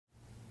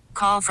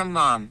call from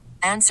mom.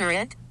 Answer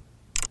it.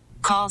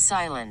 Call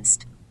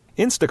silenced.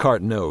 Instacart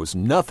knows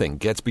nothing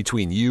gets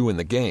between you and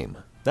the game.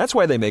 That's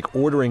why they make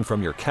ordering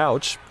from your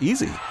couch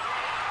easy.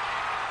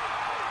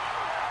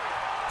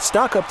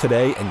 Stock up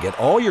today and get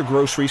all your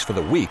groceries for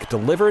the week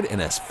delivered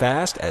in as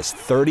fast as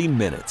 30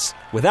 minutes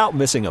without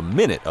missing a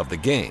minute of the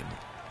game.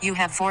 You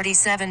have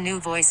 47 new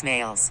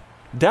voicemails.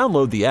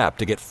 Download the app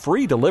to get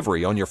free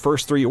delivery on your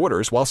first 3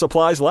 orders while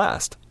supplies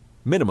last.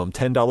 Minimum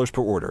 $10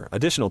 per order.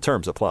 Additional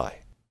terms apply.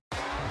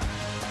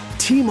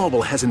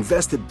 T-Mobile has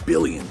invested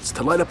billions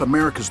to light up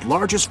America's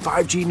largest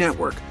 5G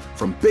network,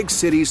 from big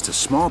cities to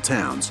small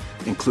towns,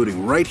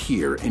 including right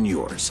here in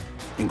yours.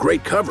 And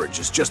great coverage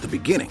is just the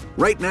beginning.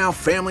 Right now,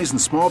 families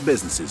and small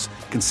businesses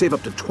can save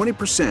up to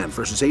 20%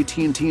 versus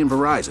AT&T and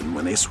Verizon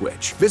when they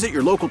switch. Visit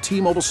your local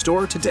T-Mobile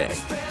store today.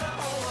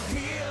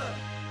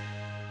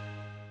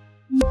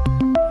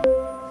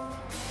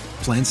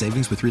 Plan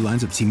savings with 3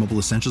 lines of T-Mobile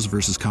Essentials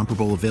versus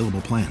comparable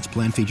available plans.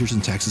 Plan features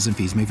and taxes and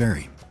fees may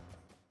vary.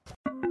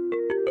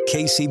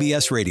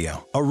 KCBS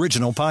Radio,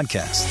 original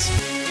podcasts.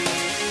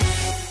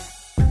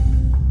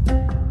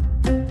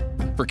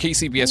 For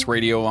KCBS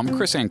Radio, I'm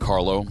Chris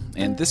Ancarlo,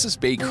 and this is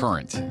Bay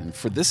Current. And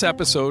for this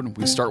episode,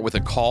 we start with a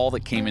call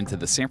that came into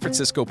the San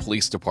Francisco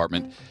Police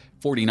Department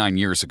 49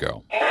 years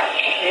ago. Yeah,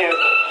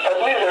 I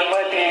believe there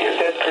might be a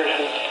dead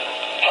person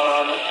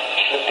on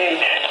the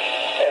beach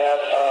at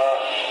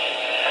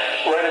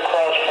right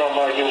across from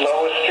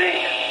Ulloa Street.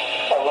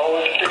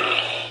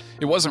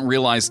 It wasn't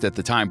realized at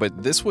the time,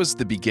 but this was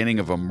the beginning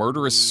of a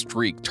murderous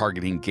streak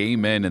targeting gay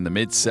men in the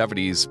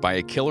mid-'70s by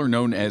a killer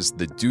known as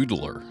the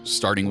Doodler,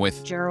 starting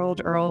with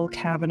Gerald Earl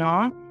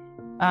Kavanaugh.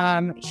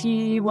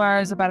 He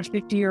was about a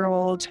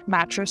 50-year-old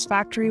mattress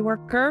factory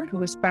worker who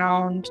was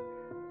found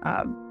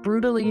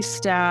brutally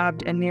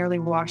stabbed and nearly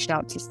washed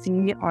out to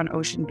sea on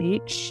Ocean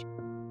Beach.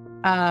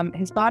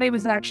 His body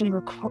was actually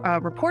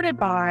reported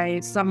by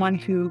someone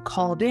who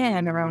called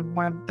in around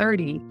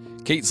 1:30.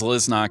 Kate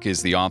Zliznak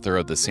is the author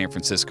of the San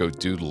Francisco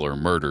Doodler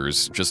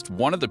Murders, just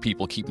one of the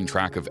people keeping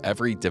track of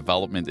every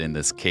development in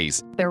this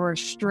case. There were a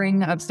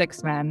string of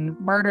 6 men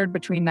murdered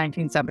between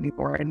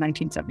 1974 and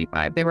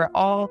 1975. They were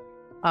all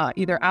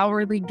either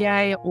outwardly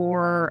gay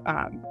or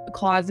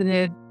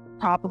closeted,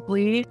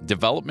 probably.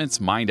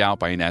 Developments mined out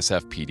by an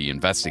SFPD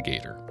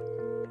investigator.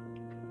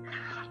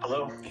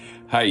 Hello?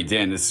 Hi,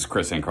 Dan. This is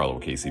Chris Ancarlo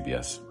with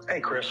KCBS. Hey,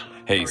 Chris.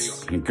 Hey,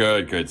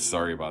 good.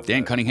 Sorry about that.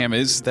 Dan Cunningham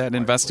is that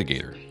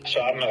investigator. So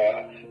I'm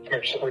a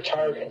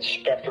retired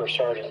inspector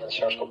sergeant in the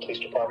San Francisco Police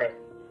Department.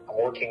 I'm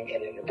working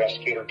in an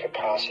investigator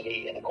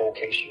capacity in the cold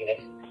case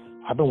unit.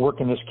 I've been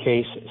working this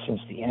case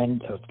since the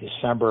end of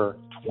December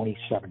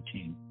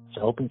 2017. It's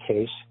an open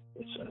case.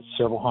 It's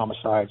several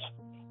homicides,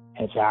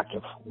 and it's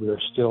active. We are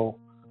still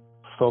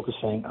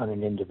focusing on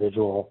an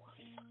individual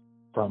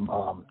from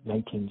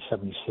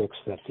 1976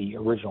 that the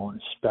original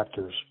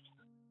inspectors,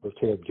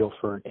 Lieutenant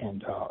Guilford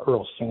and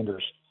Earl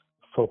Sanders,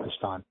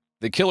 focused on.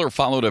 The killer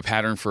followed a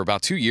pattern for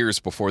about 2 years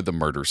before the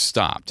murder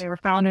stopped. They were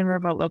found in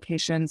remote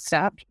locations,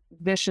 stabbed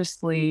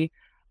viciously,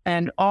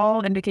 and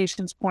all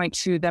indications point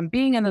to them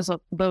being in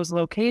those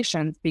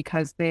locations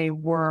because they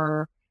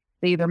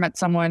either met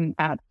someone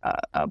at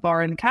a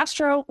bar in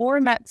Castro or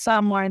met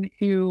someone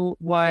who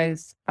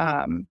was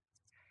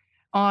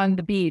on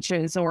the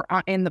beaches or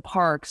in the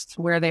parks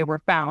where they were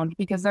found,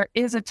 because there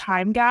is a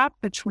time gap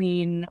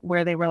between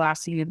where they were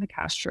last seen in the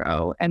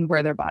Castro and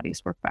where their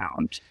bodies were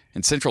found.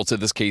 And central to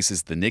this case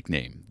is the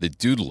nickname, the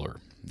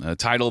Doodler, a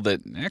title that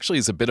actually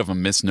is a bit of a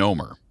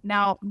misnomer.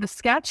 Now, the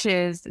sketch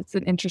it's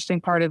an interesting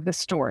part of the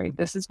story.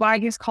 This is why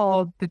he's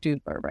called the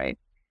Doodler, right?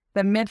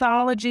 The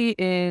mythology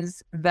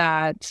is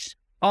that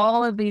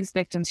all of these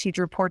victims, he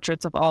drew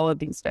portraits of all of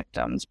these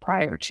victims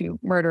prior to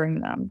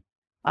murdering them.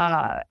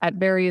 At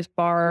various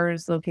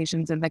bars,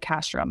 locations in the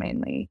Castro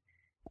mainly.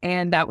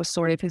 And that was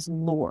sort of his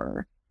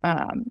lore,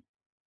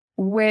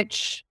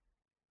 which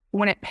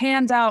when it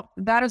pans out,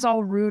 that is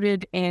all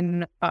rooted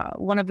in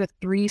one of the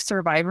 3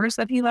 survivors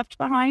that he left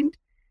behind.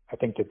 I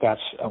think that's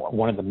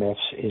one of the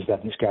myths, is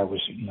that this guy was,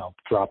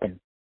 dropping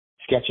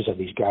sketches of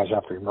these guys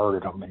after he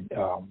murdered them. And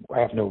I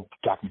have no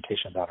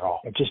documentation of that at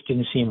all. It just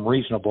didn't seem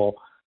reasonable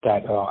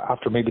that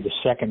after maybe the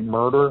second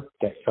murder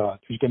that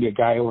there's going to be a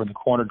guy over in the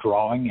corner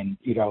drawing and,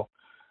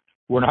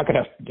 we're not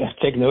going to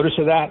take notice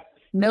of that.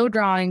 No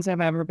drawings have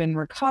ever been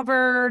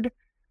recovered.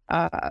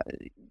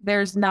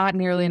 There's not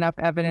nearly enough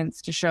evidence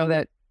to show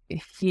that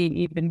he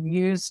even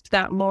used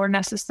that lore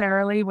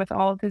necessarily with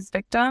all of his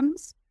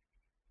victims.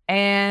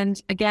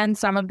 And again,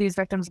 some of these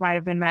victims might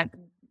have been met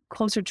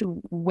closer to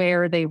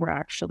where they were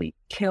actually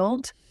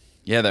killed.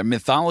 Yeah, that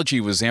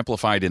mythology was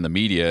amplified in the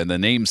media, and the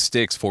name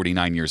sticks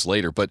 49 years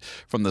later. But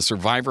from the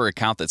survivor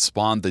account that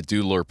spawned the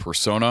Doodler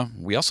persona,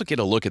 we also get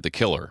a look at the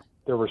killer.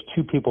 There was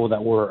 2 people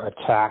that were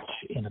attacked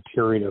in a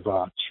period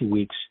of 2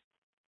 weeks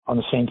on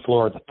the same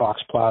floor at the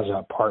Fox Plaza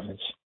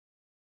Apartments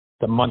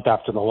the month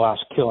after the last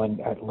killing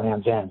at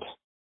Land's End.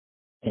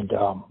 And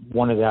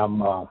one of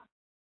them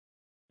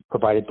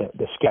provided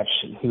the sketch.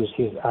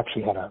 He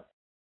actually had a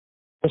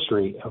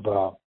history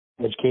of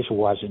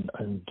education-wise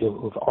and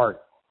with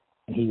art.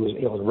 and he was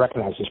able to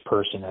recognize this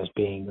person as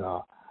being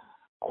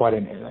quite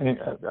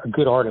a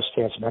good artist.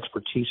 He had some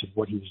expertise of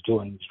what he was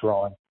doing. He was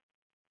drawing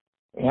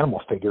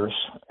animal figures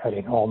at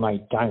an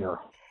all-night diner.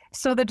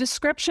 So the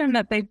description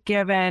that they've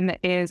given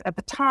is, at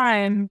the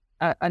time,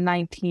 a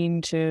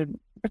 19 to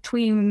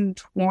between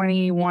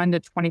 21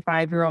 to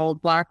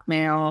 25-year-old Black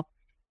male,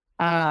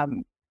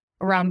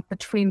 around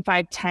between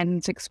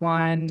 5'10",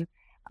 6'1",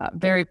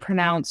 very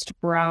pronounced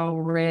brow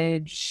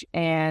ridge,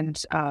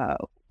 and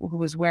who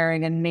was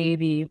wearing a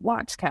Navy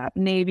watch cap.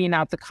 Navy,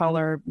 not the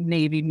color,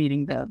 Navy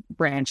meaning the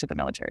branch of the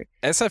military.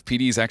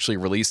 SFPD's actually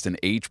released an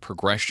age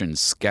progression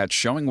sketch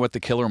showing what the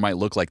killer might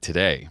look like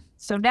today.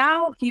 So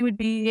now he would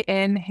be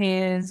in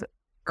his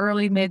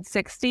early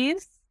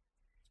mid-60s.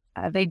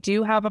 They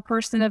do have a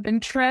person of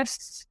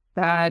interest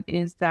that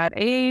is that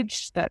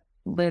age, that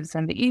lives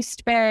in the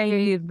East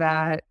Bay,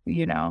 that,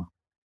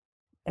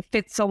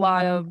 fits a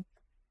lot of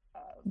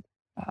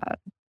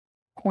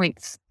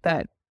points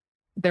that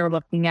they're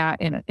looking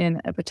at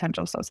in a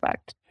potential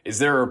suspect. Is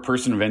there a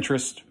person of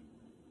interest?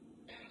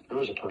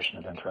 There is a person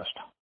of interest.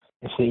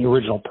 It's the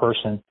original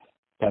person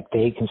that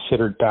they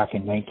considered back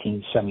in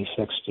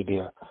 1976 to be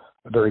a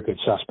very good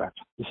suspect.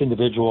 This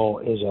individual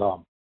is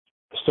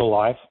still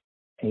alive.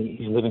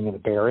 He's living in the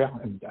Bay Area,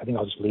 and I think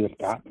I'll just leave it at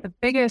that. The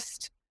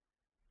biggest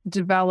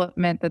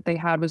development that they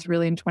had was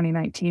really in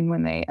 2019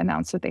 when they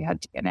announced that they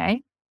had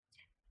DNA,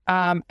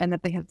 and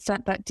that they had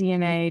sent that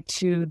DNA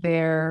to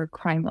their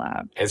crime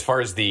lab. As far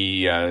as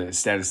the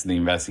status of the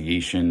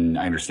investigation,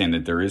 I understand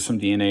that there is some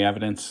DNA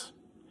evidence.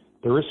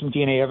 There is some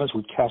DNA evidence.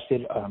 We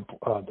tested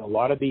a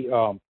lot of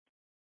the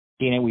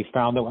DNA we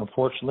found, though,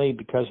 unfortunately,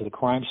 because of the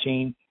crime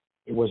scene,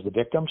 it was the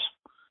victims.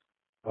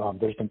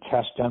 There's been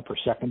tests done for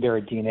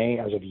secondary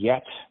DNA. As of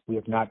yet, we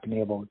have not been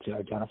able to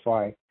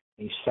identify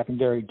a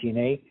secondary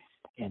DNA.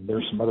 And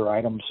there's some other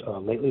items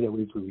lately that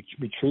we've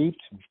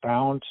retrieved and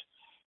found,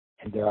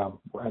 and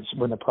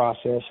we're in the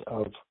process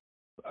of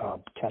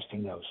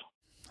testing those.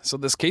 So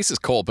this case is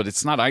cold, but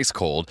it's not ice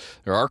cold.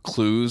 There are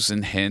clues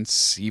and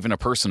hints, even a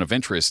person of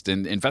interest,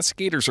 and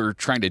investigators are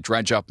trying to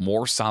dredge up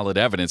more solid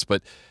evidence,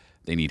 but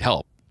they need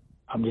help.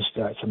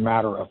 It's a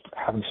matter of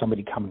having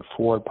somebody coming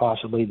forward.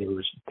 Possibly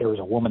there was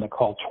a woman that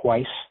called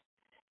twice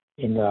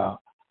in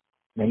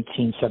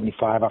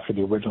 1975 after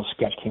the original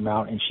sketch came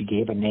out, and she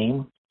gave a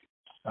name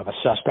of a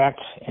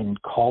suspect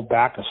and called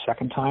back a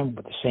second time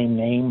with the same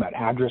name, an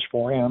address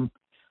for him,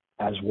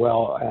 as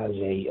well as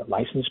a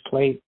license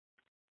plate.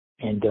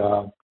 And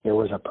there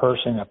was a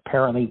person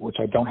apparently, which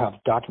I don't have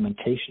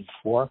documentation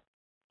for,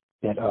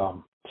 that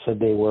said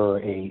they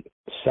were a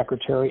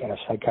secretary at a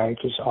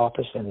psychiatrist's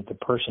office, and that the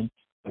person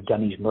who had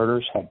done these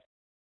murders had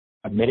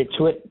admitted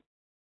to it.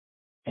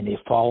 And a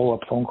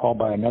follow-up phone call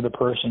by another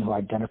person who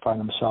identified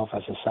themselves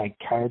as a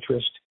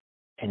psychiatrist,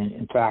 and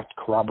in fact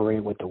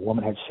corroborated what the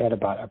woman had said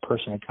about a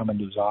person had come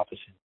into his office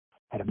and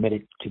had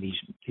admitted to these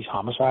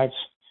homicides.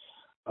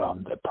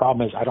 The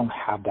problem is I don't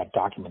have that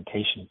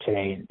documentation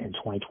today in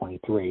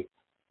 2023.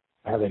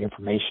 I have that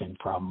information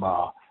from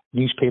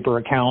newspaper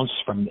accounts,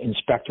 from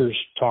inspectors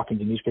talking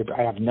to newspaper.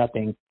 I have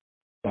nothing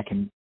that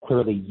can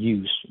clearly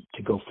use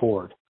to go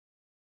forward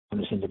on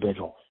this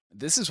individual.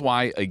 This is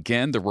why,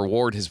 again, the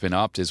reward has been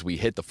upped as we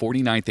hit the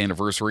 49th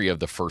anniversary of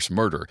the first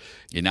murder.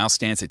 It now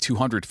stands at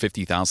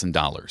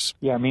 $250,000.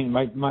 Yeah, I mean,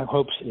 my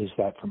hopes is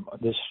that from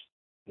this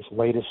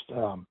latest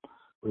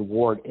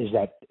reward is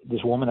that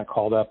this woman that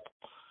called up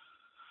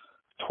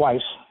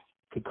twice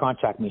could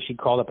contact me. She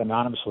called up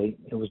anonymously.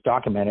 It was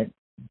documented,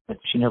 but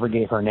she never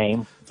gave her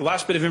name. The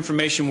last bit of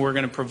information we're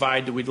going to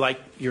provide that we'd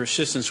like your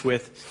assistance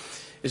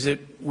with is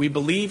that we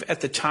believe at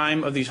the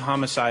time of these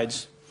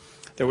homicides,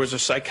 there was a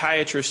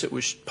psychiatrist that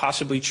was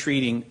possibly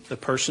treating the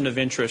person of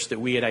interest that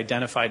we had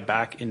identified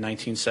back in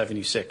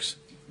 1976.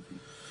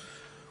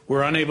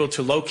 We're unable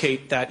to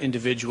locate that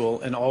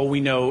individual, and all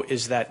we know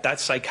is that that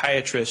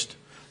psychiatrist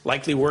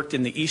likely worked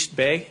in the East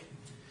Bay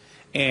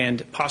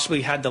and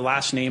possibly had the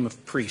last name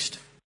of Priest.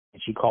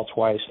 And she called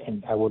twice,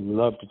 and I would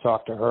love to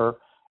talk to her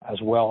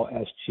as well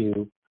as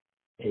to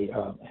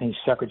any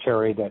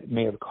secretary that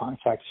may have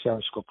contacted San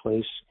Francisco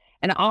Police.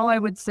 And all I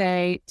would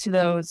say to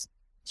those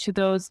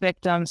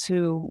victims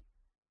who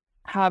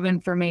have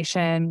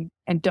information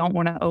and don't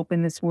want to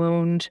open this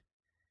wound,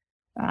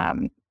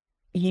 I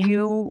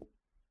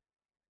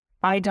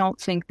don't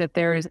think that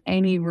there is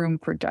any room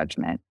for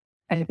judgment.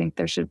 I think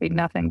there should be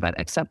nothing but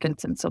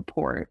acceptance and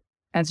support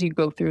as you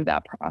go through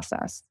that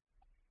process,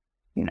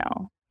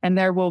 and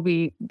there will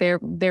be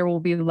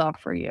love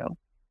for you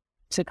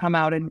to come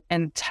out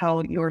and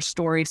tell your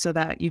story so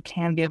that you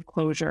can give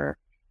closure,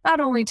 not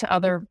only to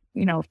other,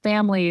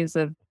 families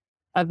of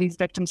these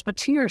victims, but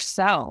to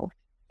yourself.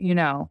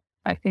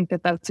 I think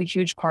that that's a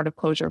huge part of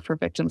closure for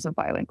victims of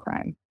violent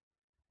crime,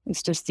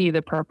 is to see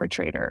the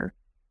perpetrator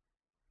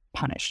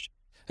punished.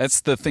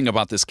 That's the thing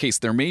about this case.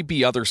 There may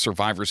be other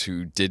survivors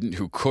who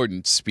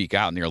couldn't speak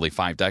out nearly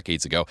 5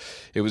 decades ago.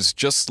 It was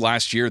just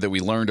last year that we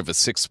learned of a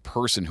 6th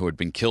person who had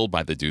been killed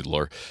by the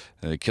doodler.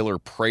 The killer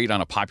preyed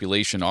on a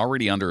population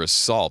already under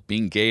assault.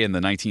 Being gay in the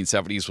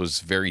 1970s was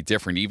very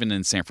different, even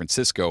in San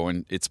Francisco,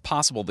 and it's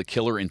possible the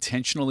killer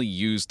intentionally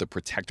used the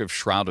protective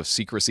shroud of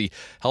secrecy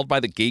held by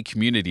the gay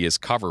community as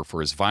cover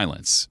for his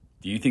violence.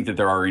 Do you think that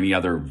there are any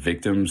other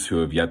victims who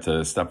have yet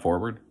to step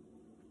forward?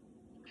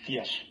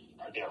 Yes,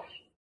 I do.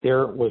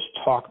 There was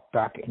talk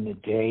back in the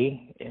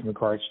day in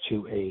regards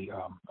to a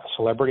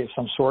celebrity of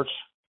some sorts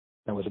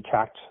that was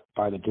attacked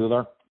by the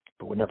doodler,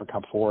 but would never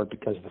come forward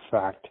because of the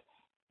fact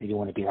that he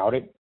wanted to be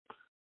outed.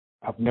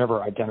 I've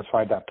never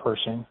identified that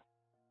person.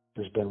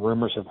 There's been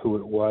rumors of who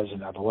it was,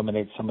 and I've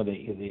eliminated some of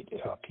the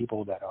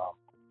people that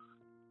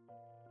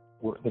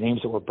were the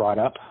names that were brought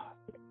up.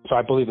 So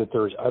I believe that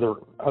there's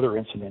other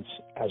incidents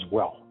as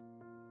well,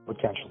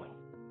 potentially,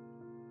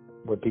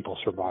 where people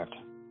survived.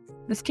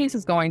 This case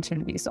is going to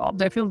be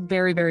solved. I feel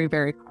very, very,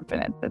 very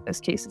confident that this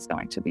case is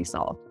going to be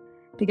solved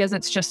because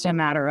it's just a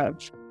matter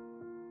of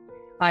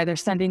either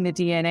sending the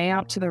DNA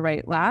out to the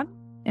right lab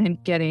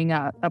and getting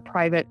a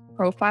private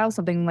profile,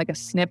 something like a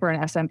SNP or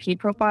an SMP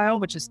profile,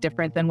 which is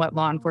different than what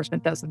law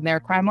enforcement does in their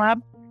crime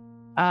lab,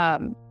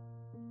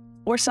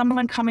 or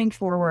someone coming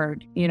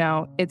forward.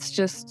 It's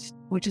just,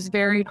 which is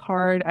very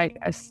hard. I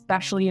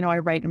especially, I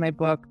write in my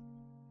book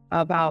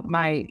about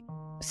my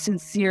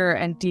sincere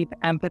and deep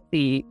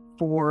empathy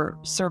for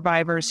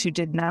survivors who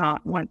did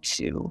not want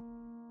to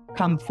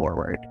come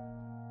forward,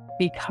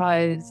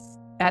 because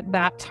at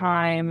that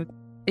time,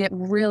 it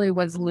really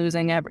was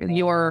losing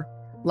your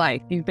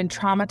life. You've been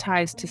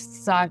traumatized to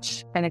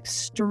such an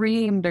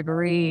extreme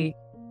degree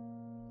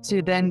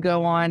to then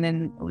go on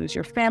and lose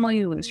your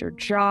family, lose your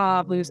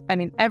job,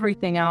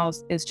 everything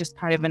else is just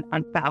kind of an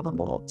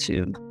unfathomable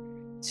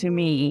to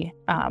me.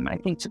 I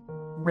think to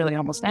really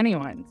almost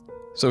anyone.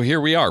 So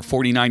here we are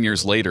 49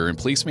 years later, and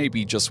police may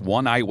be just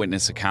one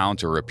eyewitness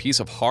account or a piece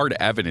of hard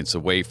evidence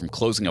away from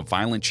closing a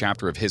violent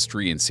chapter of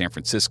history in San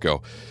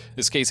Francisco.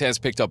 This case has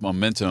picked up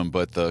momentum,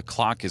 but the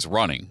clock is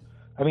running.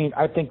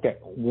 I think that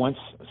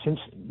since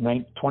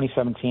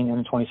 2017,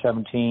 and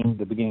 2017,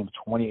 the beginning of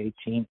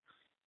 2018,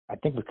 I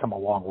think we've come a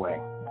long way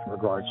in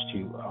regards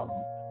to,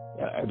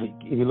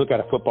 if you look at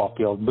a football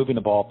field, moving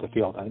the ball up the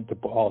field, I think the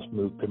ball has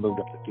been moved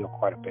up the field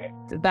quite a bit.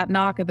 That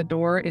knock at the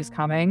door is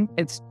coming.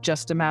 It's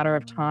just a matter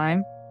of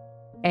time.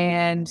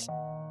 And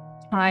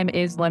time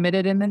is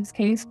limited in this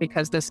case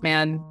because this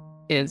man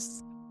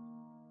is,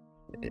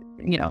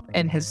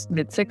 in his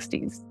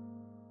mid-60s.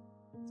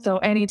 So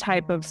any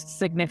type of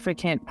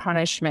significant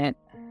punishment,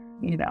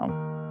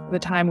 the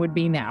time would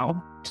be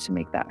now to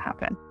make that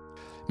happen.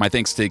 My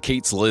thanks to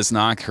Kate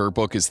Zliznak. Her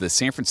book is The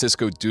San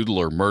Francisco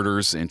Doodler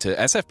Murders, and to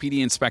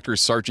SFPD Inspector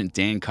Sergeant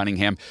Dan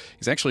Cunningham.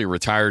 He's actually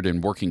retired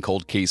and working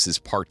cold cases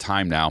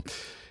part-time now.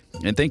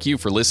 And thank you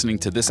for listening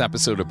to this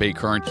episode of Bay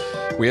Current.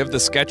 We have the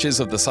sketches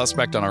of the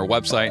suspect on our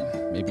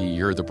website. Maybe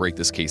you're the break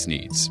this case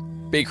needs.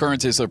 Bay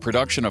Current is a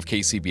production of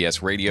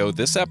KCBS Radio.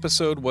 This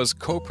episode was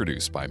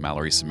co-produced by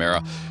Mallory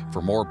Samara.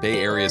 For more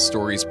Bay Area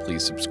stories,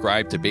 please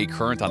subscribe to Bay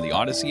Current on the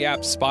Odyssey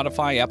app,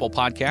 Spotify, Apple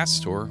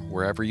Podcasts, or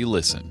wherever you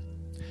listen.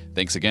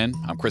 Thanks again.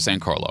 I'm Chris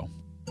Ancarlo.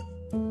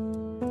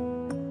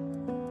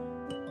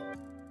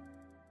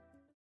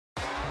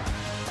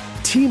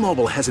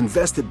 T-Mobile has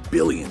invested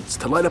billions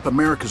to light up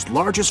America's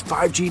largest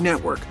 5G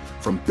network,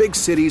 from big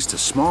cities to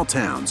small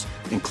towns,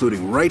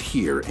 including right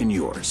here in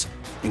yours.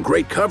 And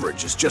great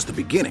coverage is just the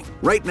beginning.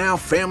 Right now,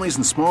 families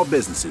and small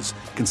businesses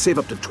can save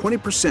up to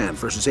 20%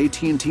 versus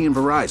AT&T and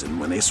Verizon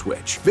when they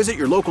switch. Visit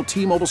your local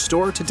T-Mobile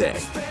store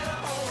today.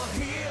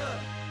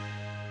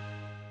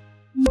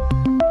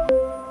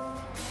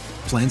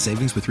 Plan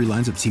savings with 3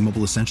 lines of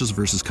T-Mobile Essentials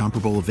versus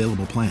comparable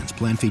available plans.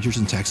 Plan features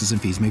and taxes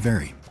and fees may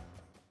vary.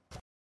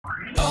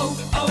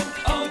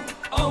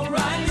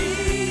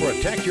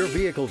 Protect your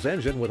vehicle's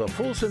engine with a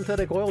full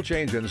synthetic oil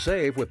change and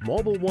save with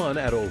Mobil 1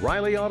 at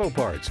O'Reilly Auto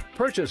Parts.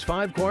 Purchase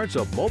 5 quarts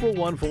of Mobil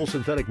 1 full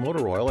synthetic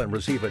motor oil and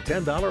receive a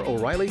 $10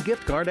 O'Reilly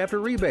gift card after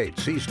rebate.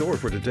 See store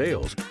for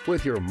details.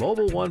 With your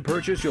Mobil 1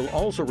 purchase, you'll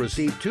also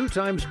receive 2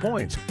 times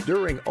points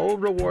during O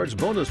Rewards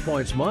Bonus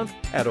Points Month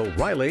at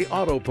O'Reilly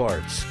Auto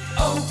Parts.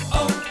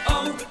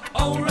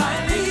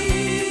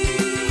 O'Reilly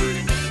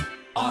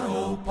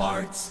Auto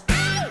Parts.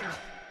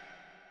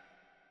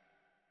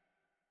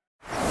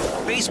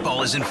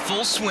 Baseball is in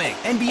full swing.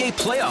 NBA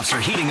playoffs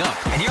are heating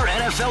up, and your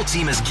NFL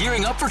team is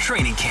gearing up for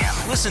training camp.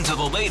 Listen to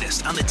the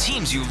latest on the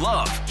teams you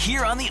love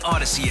here on the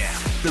Odyssey app.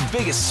 The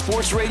biggest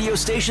sports radio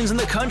stations in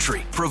the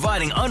country,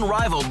 providing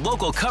unrivaled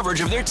local coverage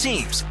of their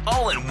teams,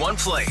 all in one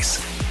place.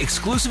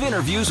 Exclusive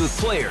interviews with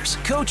players,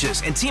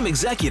 coaches, and team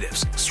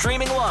executives,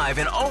 streaming live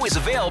and always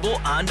available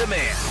on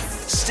demand.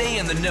 Stay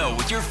in the know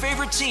with your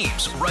favorite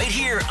teams right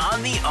here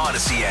on the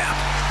Odyssey app.